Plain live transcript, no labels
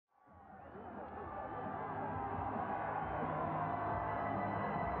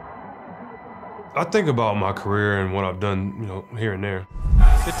I think about my career and what I've done, here and there.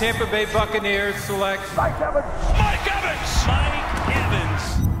 The Tampa Bay Buccaneers select Mike Evans. Mike Evans! Mike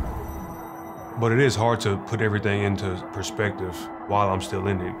Evans! But it is hard to put everything into perspective while I'm still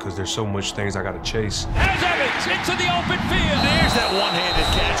in it, because there's so much things I got to chase. Has Evans into the open field. There's that one-handed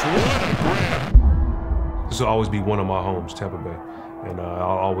catch. What a grab. This will always be one of my homes, Tampa Bay. And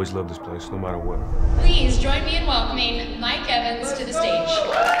I'll always love this place, no matter what. Please join me in welcoming Mike Evans to the stage.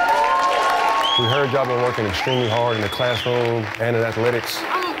 We heard y'all been working extremely hard in the classroom and in athletics.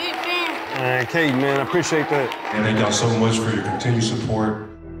 I'm a big fan. Man, Kate, man, I appreciate that. And thank y'all so much for your continued support.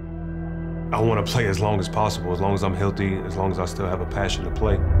 I want to play as long as possible, as long as I'm healthy, as long as I still have a passion to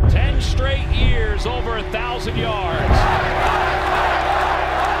play. 10 straight years, over 1,000 yards.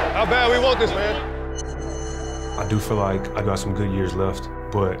 How bad we want this, man? I do feel like I got some good years left,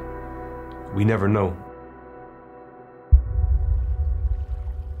 but we never know.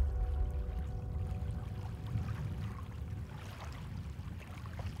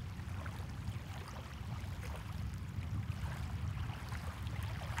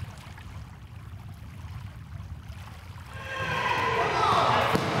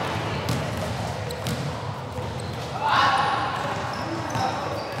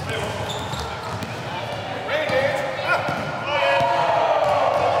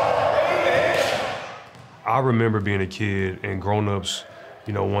 I remember being a kid and grown-ups,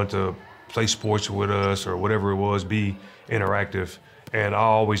 want to play sports with us or whatever it was, be interactive. And I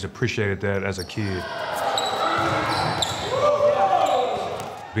always appreciated that as a kid.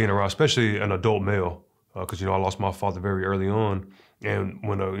 Being around, especially an adult male, because, I lost my father very early on. And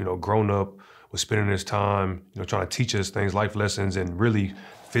when a grown-up was spending his time, trying to teach us things, life lessons, and really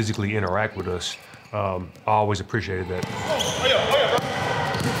physically interact with us, I always appreciated that.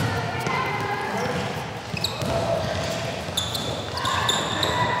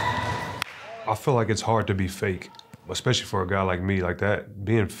 I feel like it's hard to be fake, especially for a guy like me. Like that,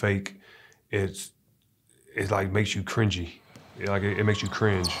 being fake, it like makes you cringy. It makes you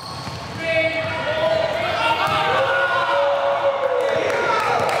cringe.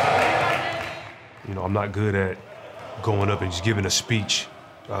 I'm not good at going up and just giving a speech,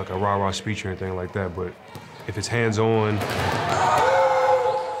 like a rah-rah speech or anything like that. But if it's hands-on,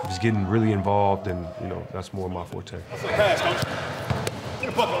 just getting really involved, then that's more my forte. That's a pass, coach.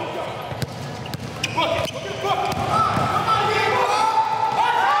 Get a bucket on the guy.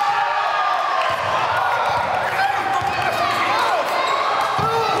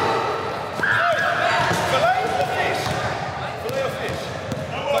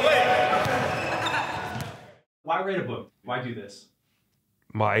 Why write a book? Why do this?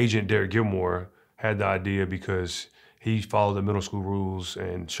 My agent, Derek Gilmore, had the idea because he followed the middle school rules,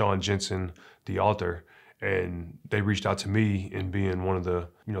 and Sean Jensen, the author, and they reached out to me in being one of the,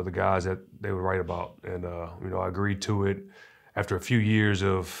 the guys that they would write about. And, I agreed to it after a few years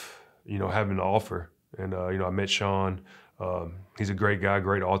of, having the offer. And, I met Sean. He's a great guy,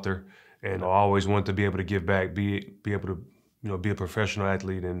 great author. And I always wanted to be able to give back, be able to, be a professional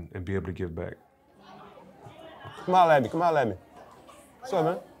athlete and be able to give back. Come holler at me, come holler at me. What's up,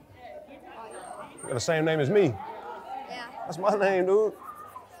 man? You got the same name as me. Yeah. That's my name, dude.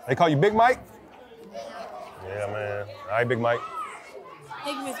 They call you Big Mike? Yeah, man. All right, Big Mike.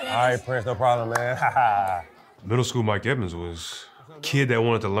 Thank you, Mr. Evans. All right, Prince, no problem, man. Middle school Mike Evans was a kid that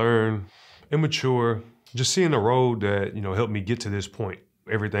wanted to learn, immature, just seeing the road that, helped me get to this point.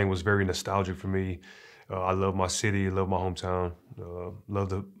 Everything was very nostalgic for me. I love my city, love my hometown,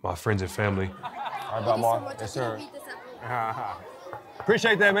 love my friends and family. All right, Bob Mark. Yes, sir.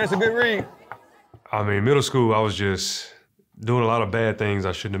 Appreciate that, man. It's a good read. I mean, middle school, I was just doing a lot of bad things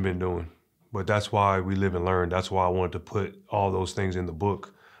I shouldn't have been doing. But that's why we live and learn. That's why I wanted to put all those things in the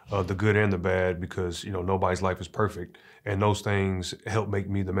book, the good and the bad, because, nobody's life is perfect. And those things help make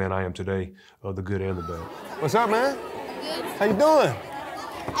me the man I am today, the good and the bad. What's up, man? Good. How you doing?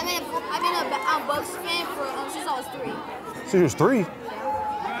 I've been a Bucs fan since I was 3. Since you was 3?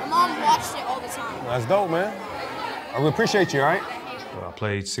 My mom watched it all the time. That's dope, man. I really appreciate you, all right? I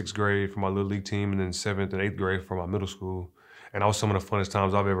played 6th grade for my little league team, and then 7th and 8th grade for my middle school. And that was some of the funnest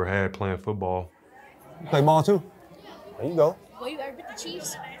times I've ever had playing football. You play ball, too? There you go. Will you ever beat the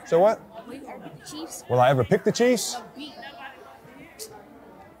Chiefs? So what? Will you ever beat the Chiefs? Will I ever pick the Chiefs? No, beat.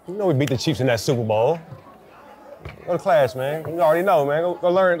 You know we beat the Chiefs in that Super Bowl. Go to class, man. You already know, man. Go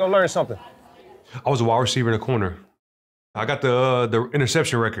learn something. I was a wide receiver in the corner. I got the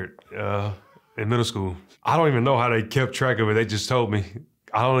interception record in middle school. I don't even know how they kept track of it. They just told me.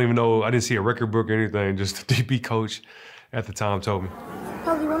 I don't even know. I didn't see a record book or anything. Just the DB coach at the time told me.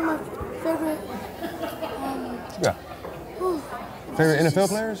 Probably one of my favorite. Yeah. Favorite NFL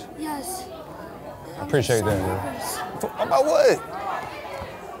players? Yes. I appreciate that, man. About what?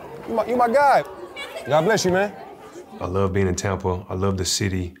 You my guy. God bless you, man. I love being in Tampa. I love the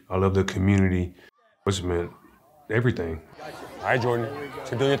city. I love the community. It's meant everything. All right, Jordan.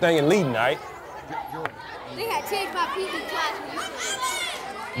 So do your thing and leading, all right? They had changed my PE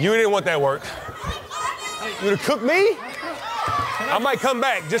class. You didn't want that work. You would have cooked me? I might come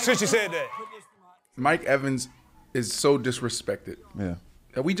back just because you said that. Mike Evans is so disrespected. Yeah.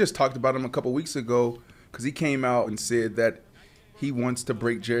 We just talked about him a couple weeks ago because he came out and said that he wants to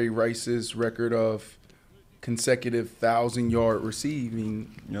break Jerry Rice's record of consecutive 1,000-yard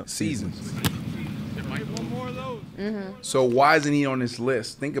receiving seasons. So why isn't he on this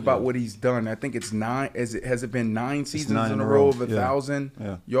list? Think about what he's done. I think it's 9. Has it been 9 seasons in a row of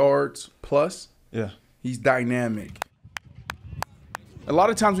 1,000 yards plus? Yeah. He's dynamic. A lot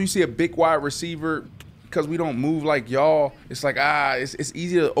of times when you see a big wide receiver, because we don't move like y'all, it's like, it's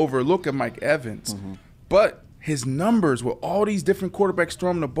easy to overlook at Mike Evans. Mm-hmm. But his numbers with all these different quarterbacks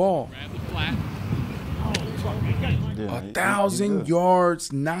throwing the ball. 1,000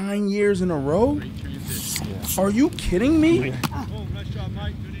 yards, 9 years in a row? Are you kidding me?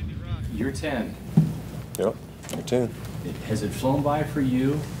 You're 10. Yep, you're 10. Has it flown by for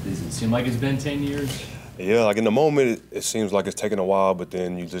you? Does it seem like it's been 10 years? Yeah, like in the moment, it seems like it's taking a while, but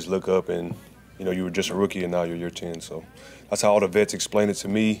then you just look up and, you know, you were just a rookie and now you're year 10. So that's how all the vets explain it to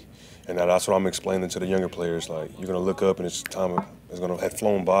me, and that's what I'm explaining to the younger players. Like, you're going to look up and it's time is going to have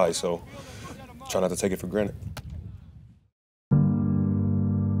flown by, so try not to take it for granted.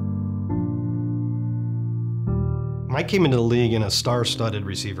 Mike came into the league in a star-studded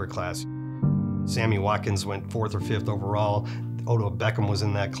receiver class. Sammy Watkins went 4th or 5th overall. Odell Beckham was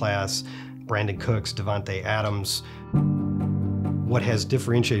in that class. Brandon Cooks, Devontae Adams. What has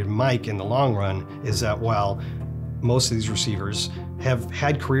differentiated Mike in the long run is that while most of these receivers have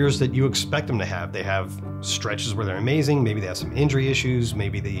had careers that you expect them to have, they have stretches where they're amazing, maybe they have some injury issues,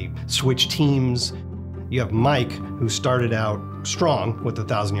 maybe they switch teams. You have Mike, who started out strong with the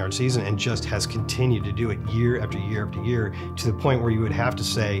 1,000-yard season and just has continued to do it year after year after year, to the point where you would have to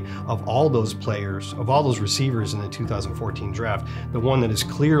say, of all those players, of all those receivers in the 2014 draft, the one that is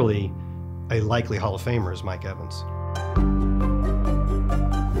clearly a likely Hall of Famer is Mike Evans.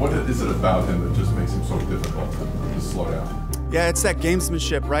 What is it about him that just makes him so difficult to slow down? Yeah, it's that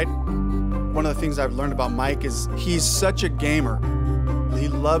gamesmanship, right? One of the things I've learned about Mike is he's such a gamer. He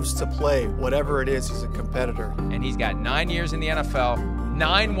loves to play. Whatever it is, he's a competitor. And he's got 9 years in the NFL,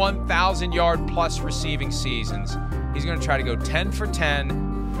 9 1,000-yard plus receiving seasons. He's going to try to go 10 for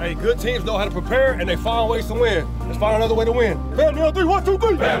 10. Hey, good teams know how to prepare and they find ways to win. Let's find another way to win. Bam, 3, 1, 2,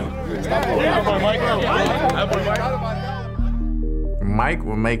 3. Mike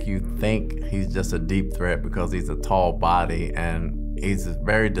will make you think he's just a deep threat because he's a tall body and he's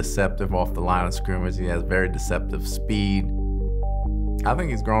very deceptive off the line of scrimmage. He has very deceptive speed. I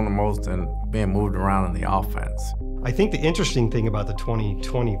think he's grown the most in being moved around in the offense. I think the interesting thing about the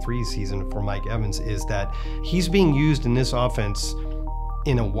 2023 season for Mike Evans is that he's being used in this offense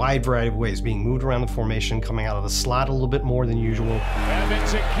in a wide variety of ways, being moved around the formation, coming out of the slot a little bit more than usual.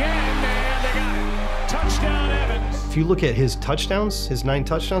 Evans again, man, they got it. Touchdown, Evans. If you look at his touchdowns, his 9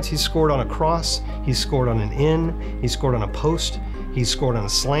 touchdowns, he's scored on a cross, he's scored on an in, he's scored on a post, he's scored on a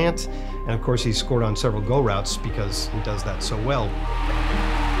slant, and of course he's scored on several go routes because he does that so well.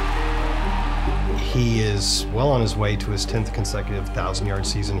 He is well on his way to his 10th consecutive 1,000-yard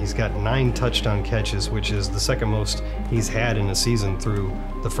season. He's got 9 touchdown catches, which is the second most he's had in a season through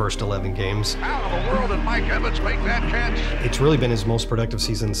the first 11 games. How in the world did Mike Evans make that catch? It's really been his most productive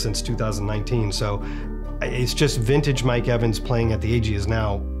season since 2019, so it's just vintage Mike Evans playing at the age he is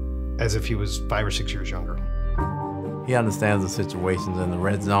now as if he was 5 or 6 years younger. He understands the situations in the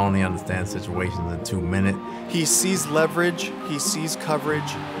red zone. He understands situations in 2 minutes. He sees leverage, he sees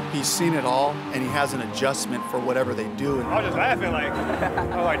coverage, he's seen it all, and he has an adjustment for whatever they do. I was just laughing like,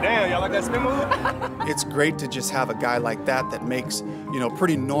 I was like, damn, y'all like that spin move? It's great to just have a guy like that makes,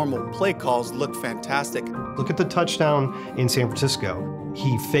 pretty normal play calls look fantastic. Look at the touchdown in San Francisco.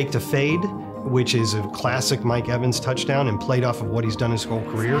 He faked a fade, which is a classic Mike Evans touchdown and played off of what he's done his whole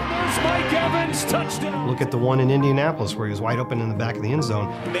career. There's Mike Evans, touchdown. Look at the one in Indianapolis where he was wide open in the back of the end zone.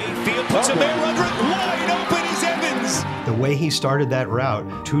 Mayfield puts him there under it. Wide open is Evans. The way he started that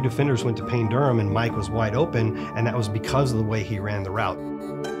route, 2 defenders went to Payne Durham and Mike was wide open, and that was because of the way he ran the route.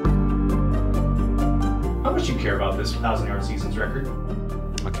 How much do you care about this 1,000-yard seasons record?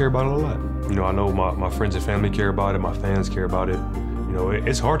 I care about it a lot. I know my friends and family care about it, my fans care about it.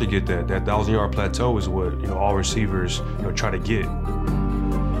 It's hard to get that. That 1,000-yard plateau is what, all receivers, try to get.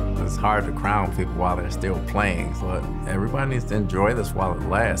 it's hard to crown people while they're still playing. So everybody needs to enjoy this while it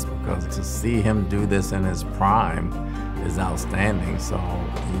lasts, because to see him do this in his prime is outstanding. So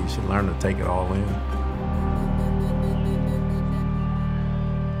you should learn to take it all in.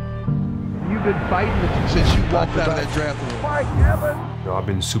 You've been fighting since you walked out of that draft room. Mike Evans. You know, I've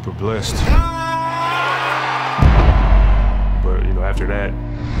been super blessed. But, you know, after that,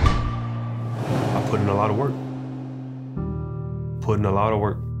 I put in a lot of work.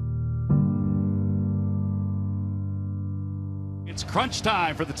 It's crunch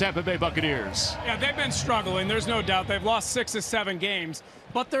time for the Tampa Bay Buccaneers. Yeah, they've been struggling. There's no doubt. They've lost 6 of 7 games,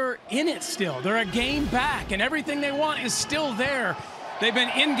 but they're in it still. They're a game back, and everything they want is still there. They've been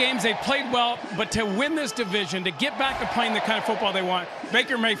in games, they've played well, but to win this division, to get back to playing the kind of football they want,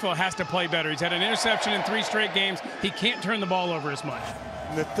 Baker Mayfield has to play better. He's had an interception in 3 straight games. He can't turn the ball over as much.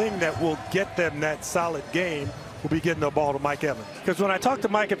 And the thing that will get them that solid game will be getting the ball to Mike Evans. Because when I talked to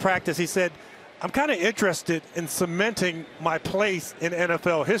Mike at practice, he said, I'm kind of interested in cementing my place in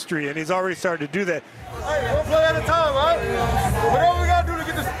NFL history, and he's already started to do that. Hey, one play at a time, right? Whatever we got to do to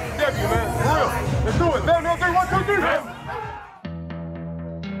get this W, man. For real. Let's do it. No, 3, 1, 2, 3.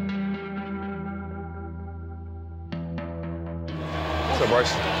 What's up,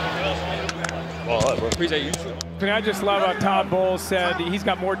 Bryce? Well, bro. Appreciate you. And I just love how Todd Bowles said he's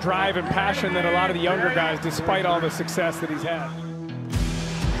got more drive and passion than a lot of the younger guys, despite all the success that he's had.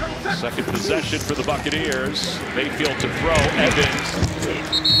 Second possession for the Buccaneers. Mayfield to throw. Evans.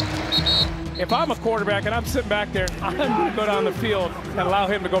 If I'm a quarterback and I'm sitting back there, I'm going to go down the field and allow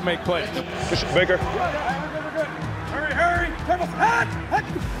him to go make plays. Baker. Hurry.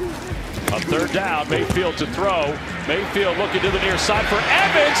 A third down. Mayfield to throw. Mayfield looking to the near side for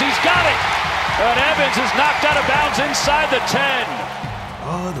Evans. He's got it. But Evans is knocked out of bounds inside the 10.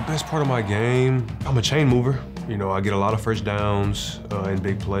 The best part of my game, I'm a chain mover. You know, I get a lot of first downs and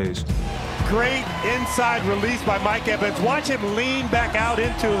big plays. Great inside release by Mike Evans. Watch him lean back out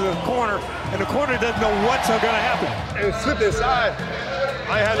into the corner, and the corner doesn't know what's going to happen. And slipped inside.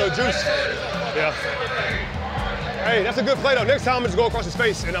 I ain't had no juice. Yeah. Hey, that's a good play, though. Next time, I'm just go across his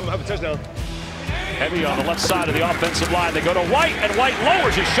face, and I'm going to have a touchdown. Heavy on the left side of the offensive line. They go to White, and White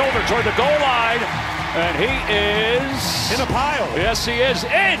lowers his shoulder toward the goal line. And he is... in a pile. Yes, he is.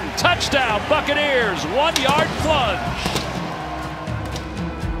 In. Touchdown, Buccaneers. 1-yard plunge.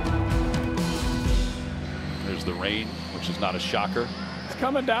 There's the rain, which is not a shocker. It's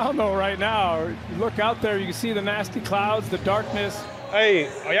coming down, though, right now. You look out there, you can see the nasty clouds, the darkness. Hey,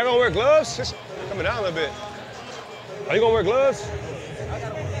 are y'all going to wear gloves? It's coming down a little bit. Are you going to wear gloves?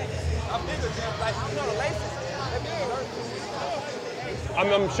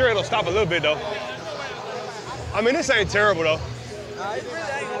 I'm sure it'll stop a little bit, though. I mean, this ain't terrible, though. It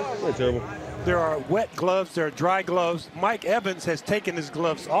ain't terrible. There are wet gloves, there are dry gloves. Mike Evans has taken his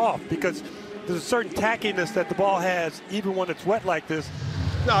gloves off because there's a certain tackiness that the ball has, even when it's wet like this.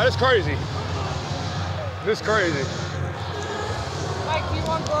 No, it's crazy. This crazy. Mike, do you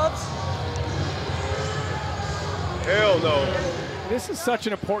want gloves? Hell no. This is such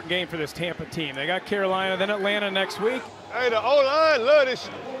an important game for this Tampa team. They got Carolina, then Atlanta next week. Hey, the O-line love this.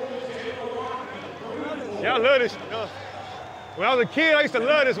 Y'all love this. When I was a kid, I used to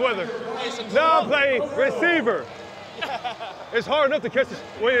love this weather. Now I'm playing receiver. It's hard enough to catch this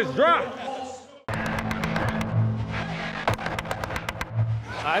when it's dry.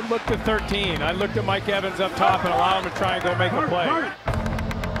 I looked at 13. I looked at Mike Evans up top and allow him to try and go make a play.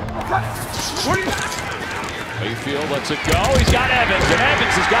 Mayfield lets it go. He's got Evans, and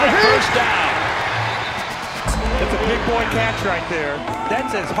Evans has got a first down. That's a big boy catch right there.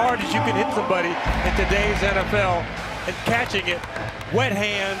 That's as hard as you can hit somebody in today's NFL. And catching it, wet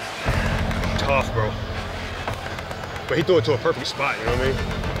hands. Tough, bro. But he threw it to a perfect spot, you know what I mean?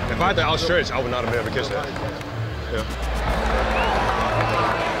 If I had to outstretch, I would not have been able to catch that. Yeah.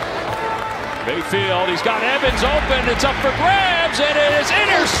 Mayfield, he's got Evans open. It's up for grabs, and it is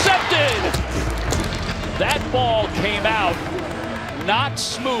intercepted. That ball came out not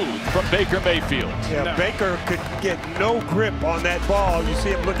smooth from Baker Mayfield. Yeah, no. Baker could get no grip on that ball. You see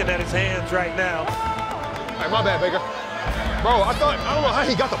him looking at his hands right now. Hey, my bad, Baker. Bro, I don't know how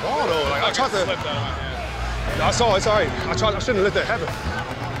he got the ball, though. Like, I tried to... I saw it, it's all right. I shouldn't have let that happen.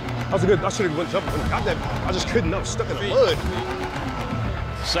 That was a good... I should have went jumping when I got that. I just couldn't. I was stuck in the mud.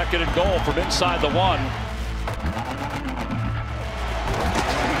 Second and goal from inside the 1.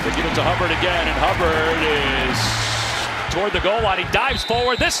 They give it to Hubbard again, and Hubbard is toward the goal line. He dives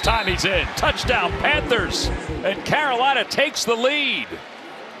forward. This time he's in. Touchdown, Panthers. And Carolina takes the lead.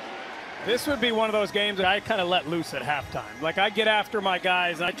 This would be one of those games that I kind of let loose at halftime. Like, I get after my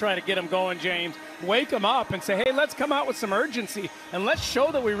guys, and I try to get them going, James. wake them up and say, hey, let's come out with some urgency and let's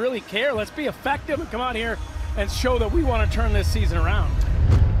show that we really care. Let's be effective and come out here and show that we want to turn this season around.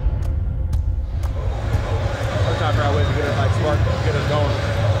 We're trying to figure out ways to get it like spark, get us going.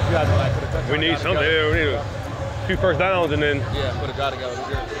 You guys are like put a touchdown. We need something. Yeah, we need a few first downs and then. Yeah, put a guy together.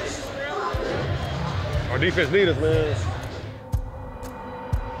 Our defense needs us, man.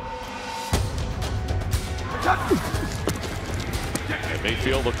 And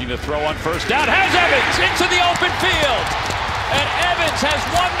Mayfield looking to throw on first down. Has Evans into the open field. And Evans has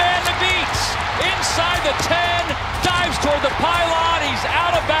one man to beat. Inside the 10, dives toward the pylon. He's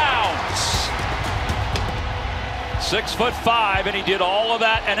out of bounds. 6'5", and he did all of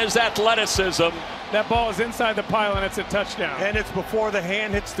that and his athleticism. That ball is inside the pylon. It's a touchdown. And it's before the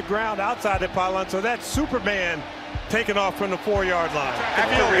hand hits the ground outside the pylon, so that's Superman taking off from the 4-yard line.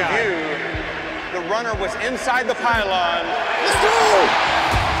 After review, the runner was inside the pylon. Let's go,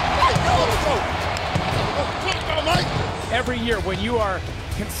 Mike. Every year when you are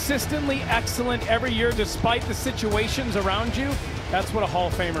consistently excellent every year despite the situations around you, that's what a Hall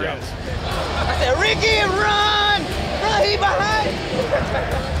of Famer is. I said, Ricky, run! Run, he behind!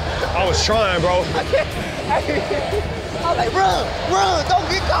 I was trying, bro. I was like, run, don't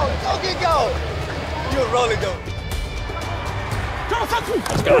get caught, don't get caught. You're rolling, though.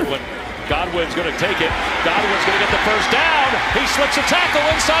 That's Godwin. Godwin's going to take it. Godwin's going to get the first down. He slips a tackle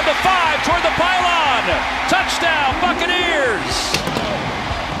inside the 5 toward the pylon. Touchdown, Buccaneers.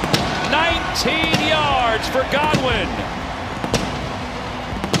 19 yards for Godwin.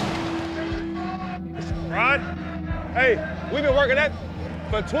 Ron, hey, we've been working that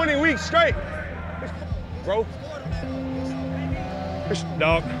for 20 weeks straight. Bro.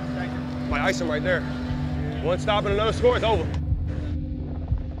 Dog. My ice him right there. One stop and another score, it's over.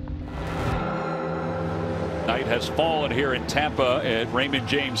 Night has fallen here in Tampa at Raymond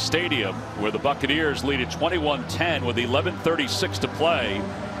James Stadium, where the Buccaneers lead at 21-10 with 11:36 to play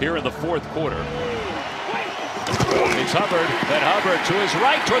here in the fourth quarter. It's Hubbard, then Hubbard to his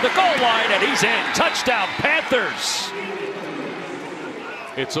right toward the goal line, and he's in. Touchdown, Panthers.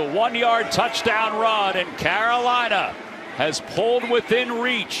 It's a 1-yard touchdown run, and Carolina has pulled within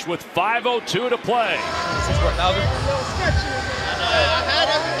reach with 5:02 to play.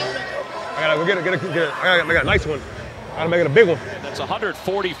 I gotta go get it. I gotta make a nice one. I gotta make it a big one. That's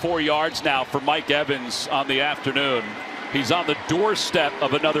 144 yards now for Mike Evans on the afternoon. He's on the doorstep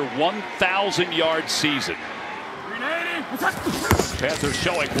of another 1,000-yard season. Panthers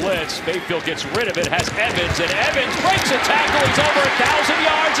showing blitz. Mayfield gets rid of it, has Evans, and Evans breaks a tackle. He's over 1,000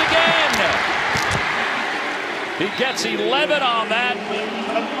 yards again. He gets 11 on that.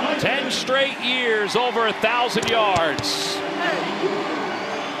 10 straight years over 1,000 yards.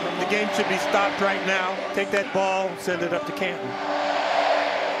 The game should be stopped right now. Take that ball, send it up to Canton.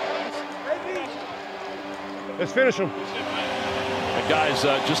 Let's finish him. And guys,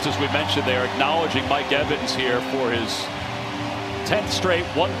 just as we mentioned, they are acknowledging Mike Evans here for his 10th straight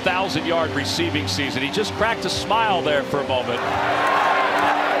 1,000-yard receiving season. He just cracked a smile there for a moment.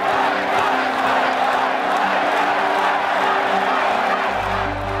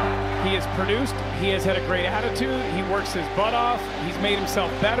 He has produced, he has had a great attitude, he works his butt off, he's made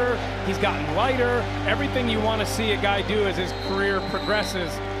himself better, he's gotten lighter. Everything you want to see a guy do as his career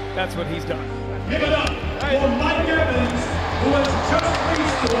progresses, that's what he's done. Give it up for Mike Evans, who has just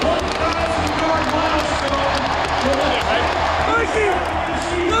reached the 1,000-yard milestone. Mikey!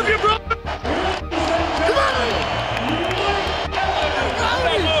 Love you, bro! Come on!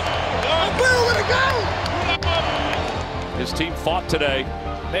 His team fought today.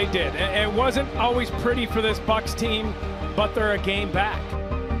 They did. And it wasn't always pretty for this Bucs team, but they're a game back.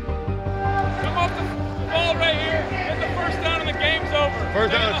 Come off the ball right here. Get the first down and the game's over.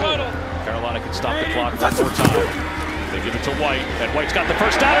 First down and 2. Carolina can stop the clock one more time. They give it to White, and White's got the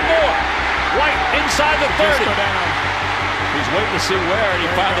first down and more. White inside the 30. He's waiting to see where, and he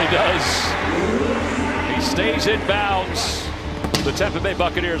finally does. He stays in bounds. The Tampa Bay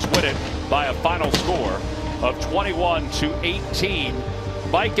Buccaneers win it by a final score of 21-18.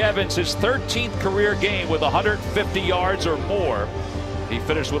 Mike Evans, his 13th career game with 150 yards or more. He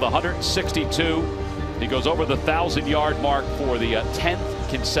finished with 162. He goes over the 1,000-yard mark for the 10th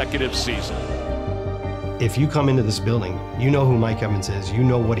consecutive season. If you come into this building, you know who Mike Evans is, you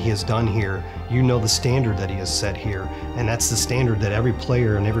know what he has done here, you know the standard that he has set here, and that's the standard that every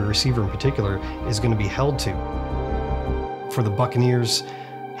player and every receiver in particular is going to be held to. For the Buccaneers,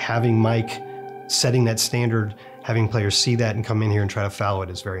 having Mike setting that standard, having players see that and come in here and try to follow it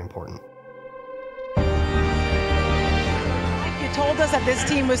is very important. I could told us that this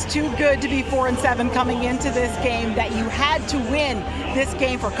team was too good to be 4-7 coming into this game, that you had to win this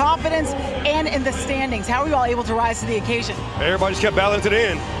game for confidence and in the standings. How are you all able to rise to the occasion? Everybody just kept battling to the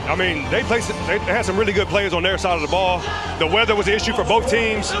end. I mean, they had some really good players on their side of the ball. The weather was an issue for both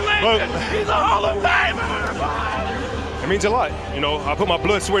teams. But he's a Hall of Famer. It means a lot. You know, I put my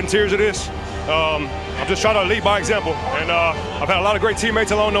blood, sweat, and tears into this. I'm just trying to lead by example. And I've had a lot of great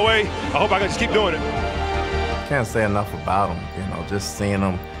teammates along the way. I hope I can just keep doing it. Can't say enough about him. You know, just seeing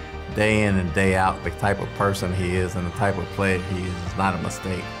him day in and day out, the type of person he is and the type of player he is not a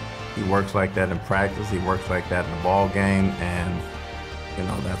mistake. He works like that in practice. He works like that in the ball game, and you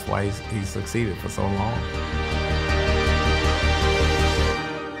know that's why he's succeeded for so long.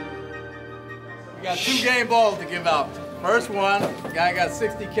 We got 2 game balls to give out. First one, the guy got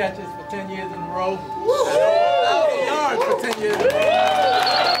 60 catches for 10 years in a row. 1,000 yards for 10 years in a row.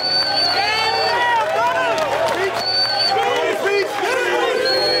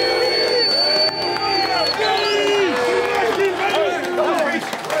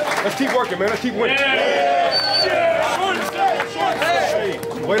 Let's keep working, man. Let's keep winning. Hey,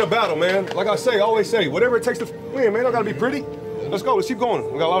 way to battle, man. Like I always say, whatever it takes to win, man. Don't gotta be pretty. Let's go. Let's keep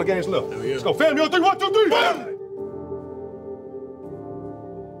going. We got a lot of games left. Let's go. Family on 3, 1, 2, 3.